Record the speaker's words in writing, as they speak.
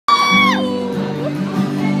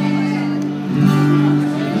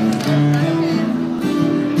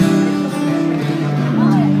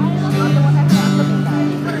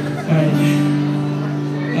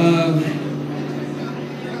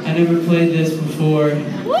never played this before,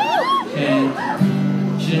 and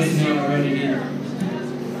she doesn't know I wrote it either.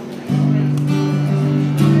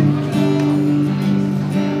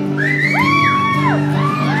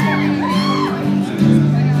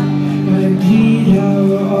 I bleed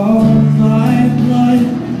out all my blood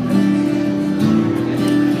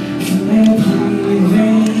from every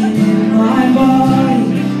vein in my body.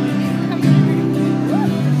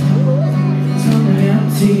 It's an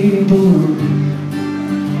empty balloon.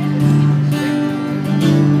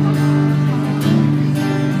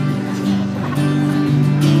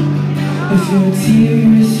 If your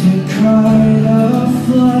tears had cried of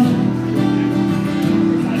flood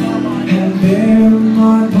and bare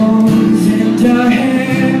my bones and a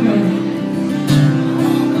hammer,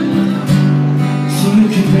 so you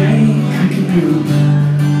could make a canoe.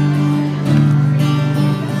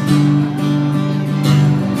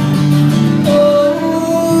 Oh,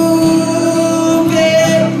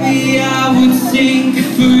 baby, I would sink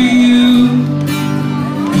for you.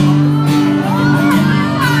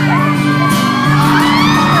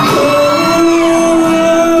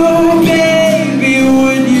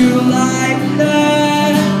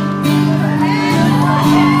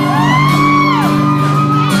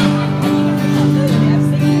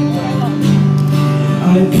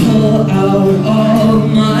 I pull out all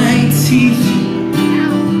my teeth,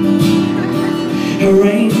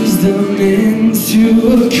 arrange them into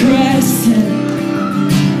a crescent.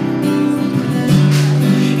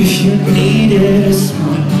 If you needed a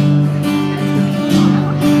smile,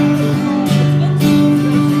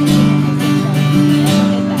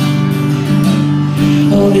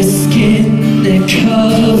 all the skin that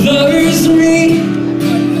covers me,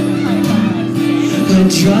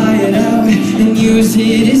 dry it out and use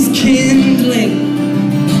it as kindling.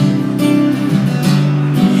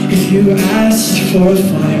 If you asked for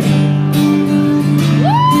fire,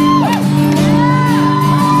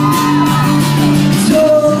 so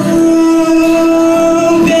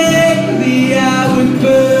baby, I would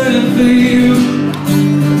burn for you.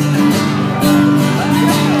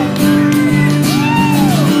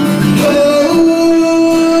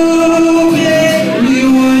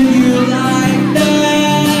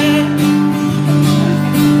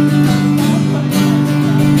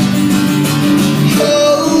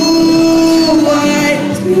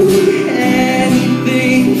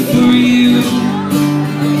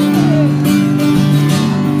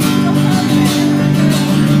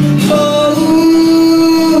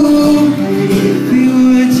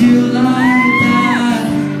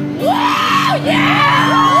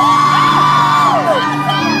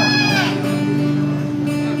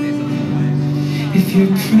 If your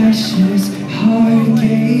precious heart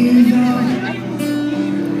gave out,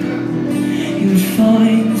 you'd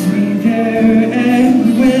find me there and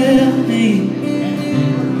willing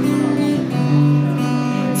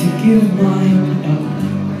to give mine up.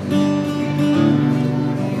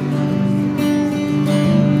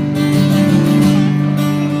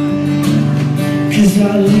 'Cause I